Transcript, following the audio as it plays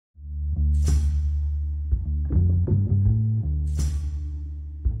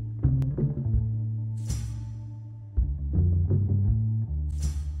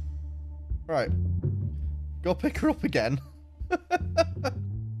Right. Go pick her up again.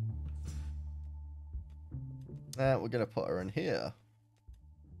 We're going to put her in here.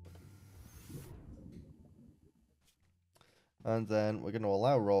 And then we're going to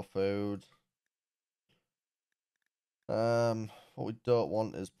allow raw food. What we don't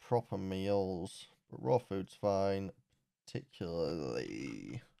want is proper meals. But raw food's fine.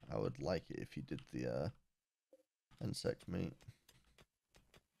 Particularly, I would like it if you did the insect meat.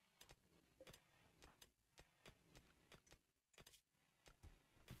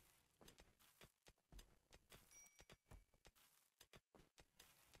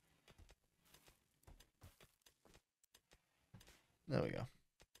 There we go.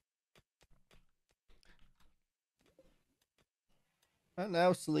 And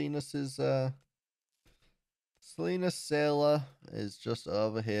now Salinas Sailor is just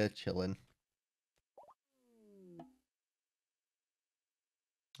over here chilling.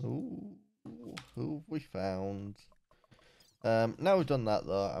 Ooh, who have we found? Now we've done that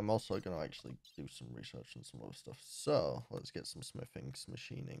though, I'm also going to actually do some research and some other stuff. So, let's get some smithing, some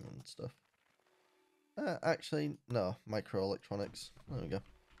machining and stuff. Actually, no, microelectronics. There we go.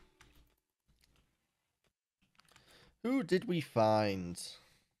 Who did we find?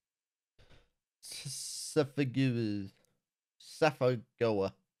 Sephagoa.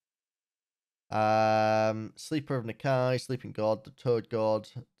 Sleeper of Nakai, Sleeping God, the Toad God,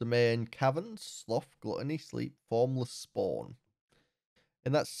 Domain, Caverns, Sloth, Gluttony, Sleep, Formless Spawn.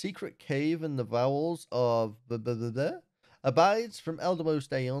 In that secret cave in the vowels of abides from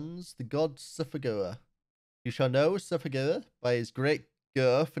eldermost aeons the god Sephagoa. You shall know Sephagoa by his great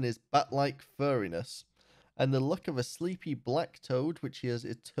girth and his bat-like furriness, and the look of a sleepy black toad which he has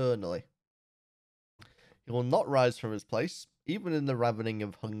eternally. He will not rise from his place, even in the ravening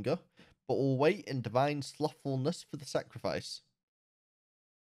of hunger, but will wait in divine slothfulness for the sacrifice.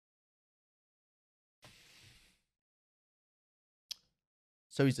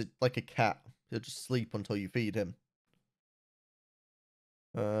 So he's like a cat. He'll just sleep until you feed him.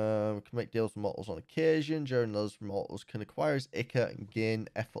 We can make deals with mortals on occasion. During those, mortals can acquire his ichor and gain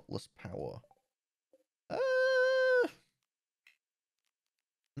effortless power.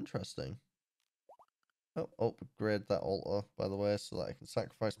 Interesting. Oh, upgrade that altar, by the way, so that I can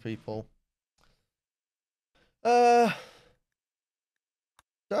sacrifice people. Do I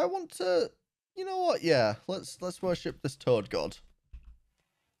want to... You know what? Yeah, let's worship this toad god.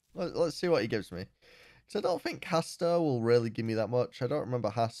 Let's see what he gives me. Because I don't think Hasta will really give me that much. I don't remember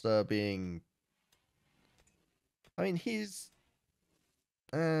Hasta being... I mean, he's...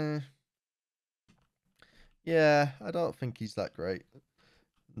 yeah, I don't think he's that great.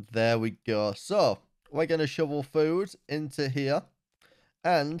 There we go. So, we're going to shovel food into here.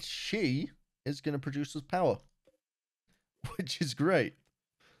 And she is going to produce us power. Which is great.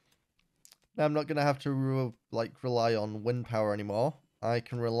 Now, I'm not going to have to, rely on wind power anymore. I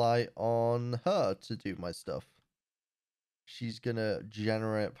can rely on her to do my stuff. She's going to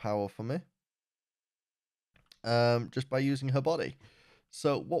generate power for me. Just by using her body.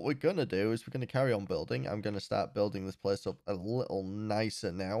 So what we're going to do is we're going to carry on building. I'm going to start building this place up a little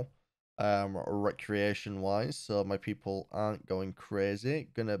nicer now. Recreation-wise. So my people aren't going crazy.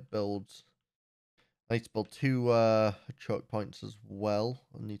 Gonna build... I need to build 2 choke points as well.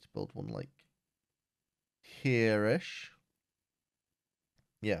 I need to build one, like, here-ish.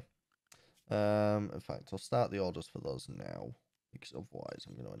 Yeah. In fact, I'll start the orders for those now. Because otherwise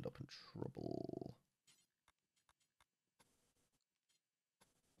I'm going to end up in trouble.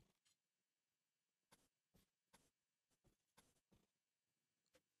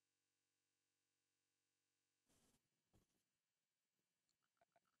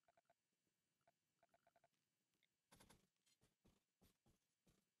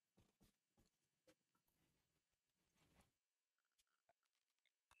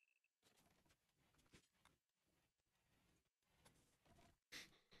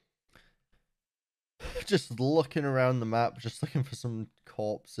 Just looking around the map, just looking for some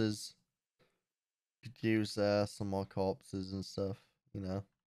corpses. Could use some more corpses and stuff, you know.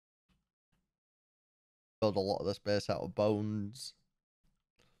 Build a lot of this base out of bones.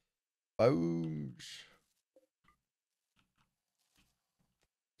 Bones.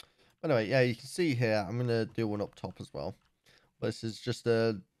 Anyway, yeah, you can see here, I'm going to do one up top as well. This is just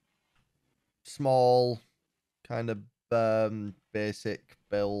a small kind of basic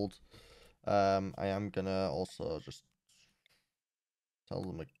build. I am going to also just tell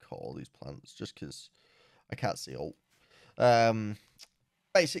them to call these plants just because I can't see all.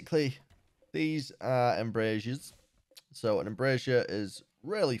 Basically, these are embrasures. So an embrasure is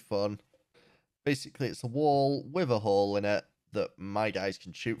really fun. Basically, it's a wall with a hole in it that my guys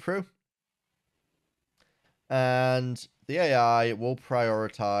can shoot through. And the AI will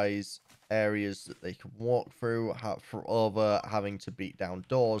prioritize areas that they can walk through for over having to beat down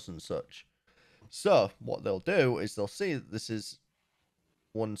doors and such. So what they'll do is they'll see that this is,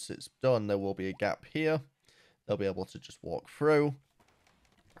 once it's done, there will be a gap here. They'll be able to just walk through.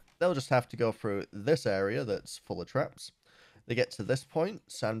 They'll just have to go through this area that's full of traps. They get to this point,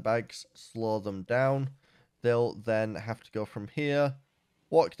 sandbags slow them down. They'll then have to go from here,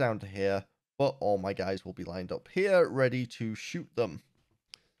 walk down to here, but all my guys will be lined up here, ready to shoot them.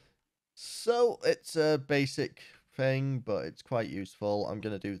 So it's a basic thing, but it's quite useful. I'm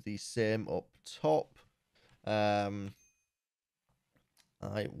going to do the same up top. I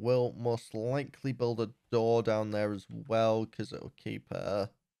will most likely build a door down there as well, because it'll keep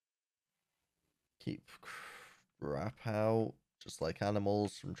crap out, just like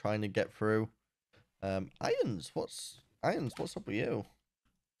animals from trying to get through. Irons, what's up with you?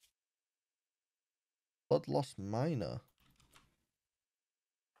 Blood loss minor.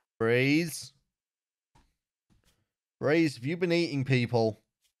 Breeze. Breeze, have you been eating people?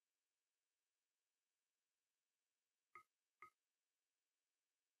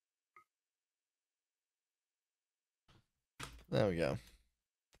 There we go.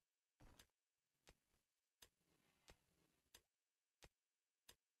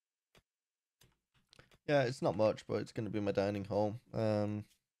 Yeah, it's not much, but it's going to be my dining hall.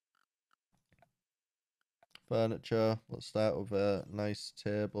 Furniture. Let's start with a nice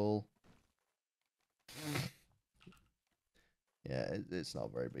table. Yeah, it's not a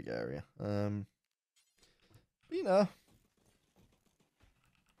very big area. But, you know,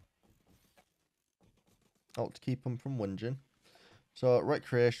 I'll have to keep them from whinging. So,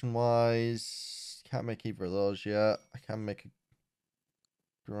 recreation-wise, can't make either of those yet. I can make a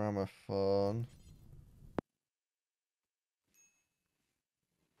gramophone.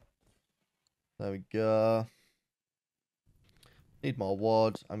 There we go. Need more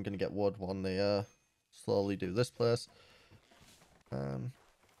wood. I'm going to get wood when they slowly do this place.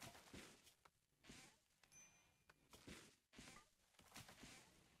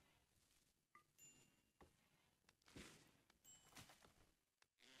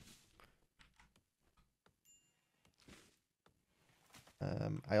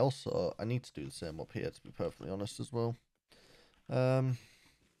 I need to do the same up here, to be perfectly honest, as well.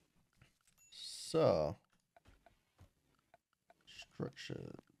 So structures.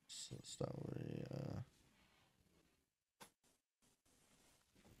 Let's start with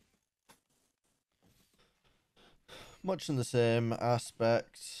much in the same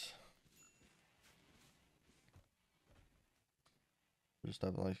aspect. Just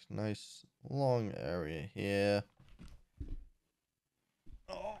have like a nice long area here.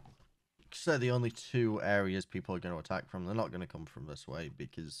 Oh, so the only two areas people are going to attack from. They're not going to come from this way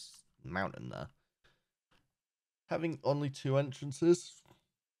because mountain there. Having only two entrances is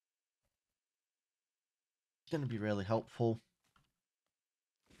going to be really helpful.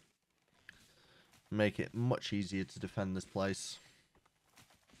 Make it much easier to defend this place.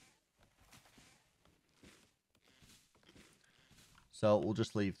 So we'll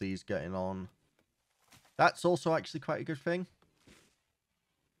just leave these getting on. That's also actually quite a good thing.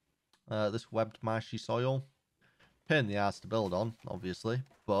 This webbed marshy soil. Pain in the ass to build on, obviously,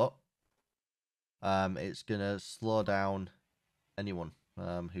 but it's going to slow down anyone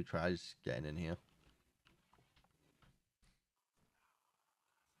who tries getting in here.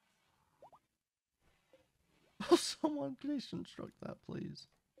 Someone please construct that, please.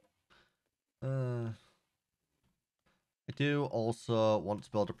 I do also want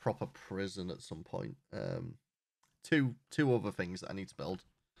to build a proper prison at some point. Two other things that I need to build.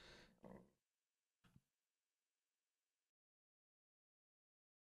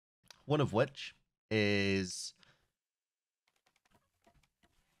 One of which is...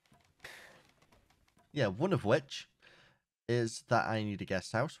 Yeah, one of which is that I need a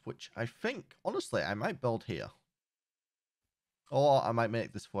guest house, which I think, honestly, I might build here. Or I might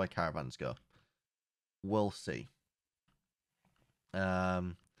make this where caravans go. We'll see. So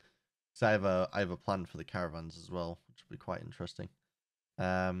I have a plan for the caravans as well, which will be quite interesting.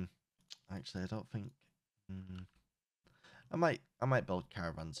 Actually, I don't think... I might build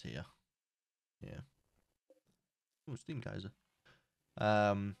caravans here. Yeah. Oh, Steam Geyser.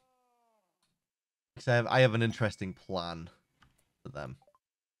 Because I have an interesting plan for them.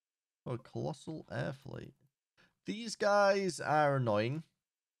 Oh, colossal air fleet. These guys are annoying,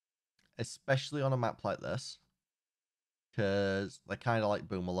 especially on a map like this, because they're kind of like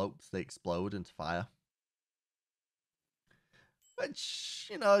boomalopes. They explode into fire. Which,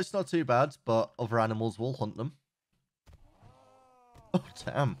 you know, it's not too bad, but other animals will hunt them. Oh,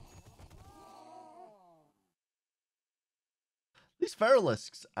 damn. These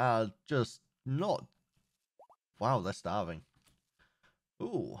Feralisks are just not... Wow, they're starving.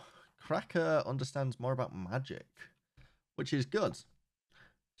 Ooh, Cracker understands more about magic, which is good.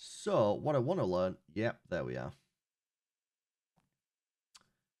 So, what I want to learn... Yep, there we are.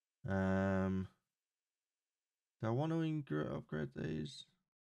 Do I want to upgrade these?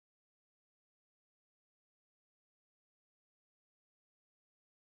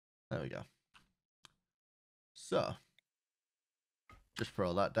 There we go. So, just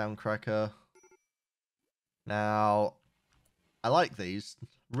throw that down, Cracker. Now, I like these.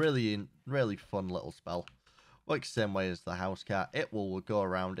 Really fun little spell. Works the same way as the house cat. It will go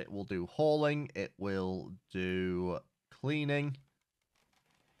around. It will do hauling. It will do cleaning.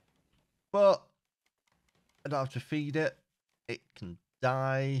 But I don't have to feed it. It can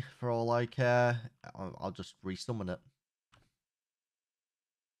die for all I care. I'll just resummon it.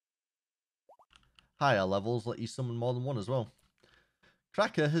 Higher levels let you summon more than one as well.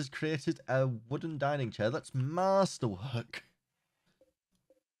 Cracker has created a wooden dining chair that's masterwork.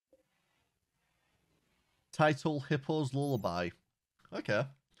 Title, Hippo's Lullaby. Okay.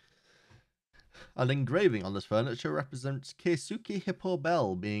 An engraving on this furniture represents Keisuke Hippo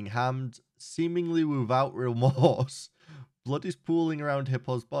Bell being hammed seemingly without remorse. Blood is pooling around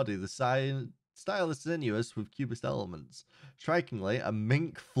Hippo's body. The style is sinuous with cubist elements. Strikingly, a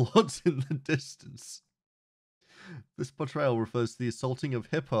mink floats in the distance. This portrayal refers to the assaulting of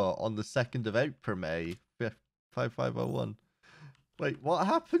Hippo on the 2nd of April, May 5501. Wait, what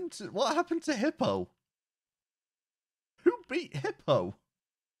happened to Hippo? Who beat Hippo?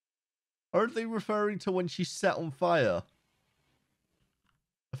 Or are they referring to when she set on fire?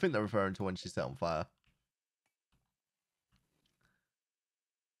 I think they're referring to when she set on fire.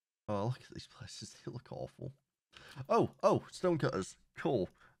 Oh, look at these places. They look awful. Oh, stonecutters. Cool.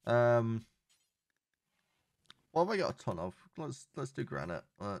 What have I got a ton of? Let's do granite.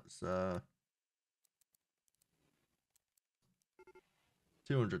 Let's 200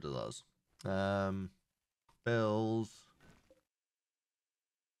 of those. Bills.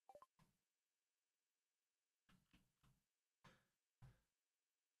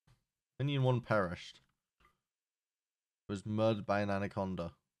 Minion 1 perished. Was murdered by an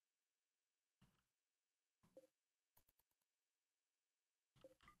anaconda.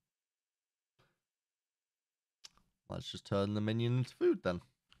 Let's just turn the minion into food then.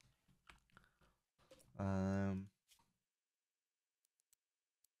 Let's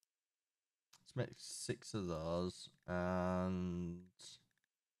make 6 of those and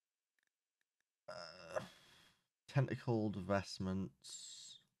tentacled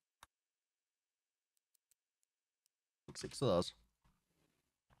vestments. 6 of those.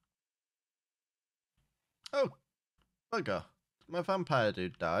 Oh, bugger! Did my vampire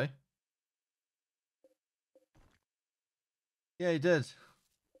dude die? Yeah, he did.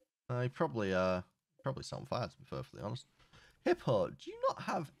 He probably set on fire, to be perfectly honest. Hippo, do you not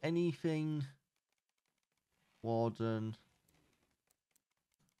have anything? Warden.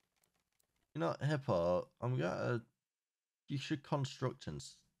 You know, Hippo, you should construct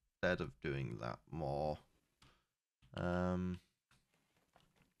instead of doing that more.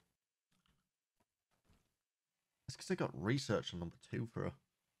 It's because I got research on number 2 for her.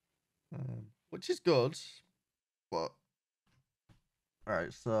 Which is good, but...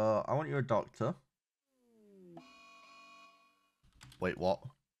 Alright, so I want you a doctor. Wait, what?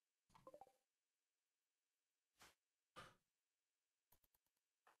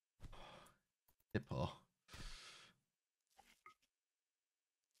 Hippo.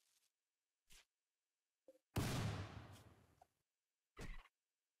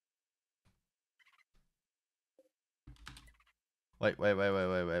 Wait.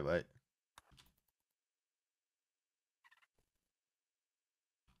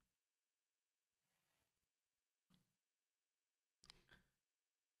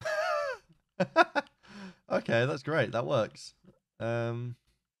 Okay, that's great. That works.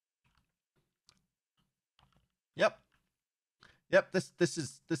 Yep. This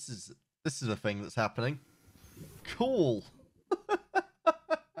is a thing that's happening. Cool.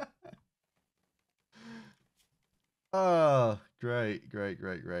 Oh, great. You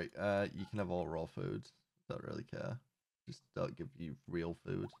can have all raw food. Don't really care. Just don't give you real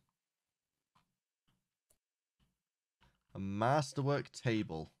food. A masterwork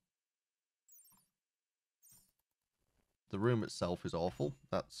table. The room itself is awful.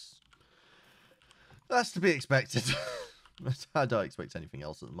 That's to be expected. I don't expect anything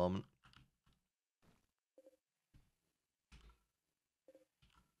else at the moment.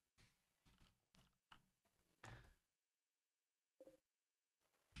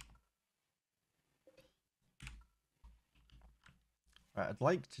 Right, I'd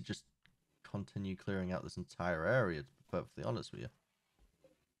like to just continue clearing out this entire area, to be perfectly honest with you.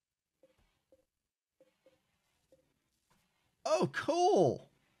 Oh, cool!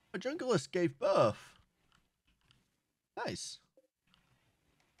 A jungleist gave birth. Nice.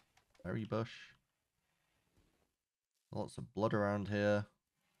 Berry bush. Lots of blood around here.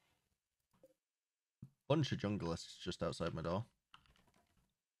 Bunch of jungleists just outside my door.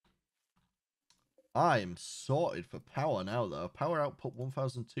 I'm sorted for power now, though. Power output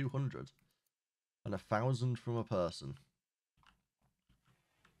 1,200. And 1,000 from a person.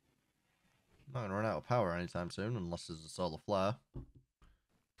 I'm not going to run out of power anytime soon, unless there's a solar flare.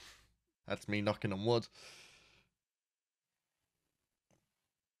 That's me knocking on wood.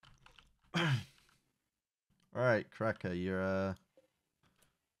 Alright, Cracker, you're,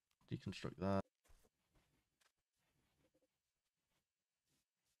 deconstruct that.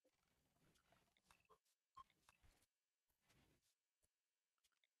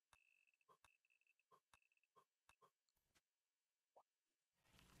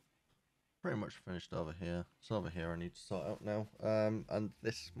 Pretty much finished over here. It's over here I need to sort out now. And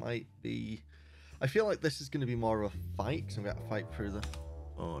this might be... I feel like this is going to be more of a fight, because I'm going to fight through the...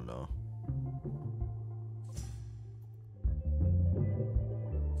 Oh, no.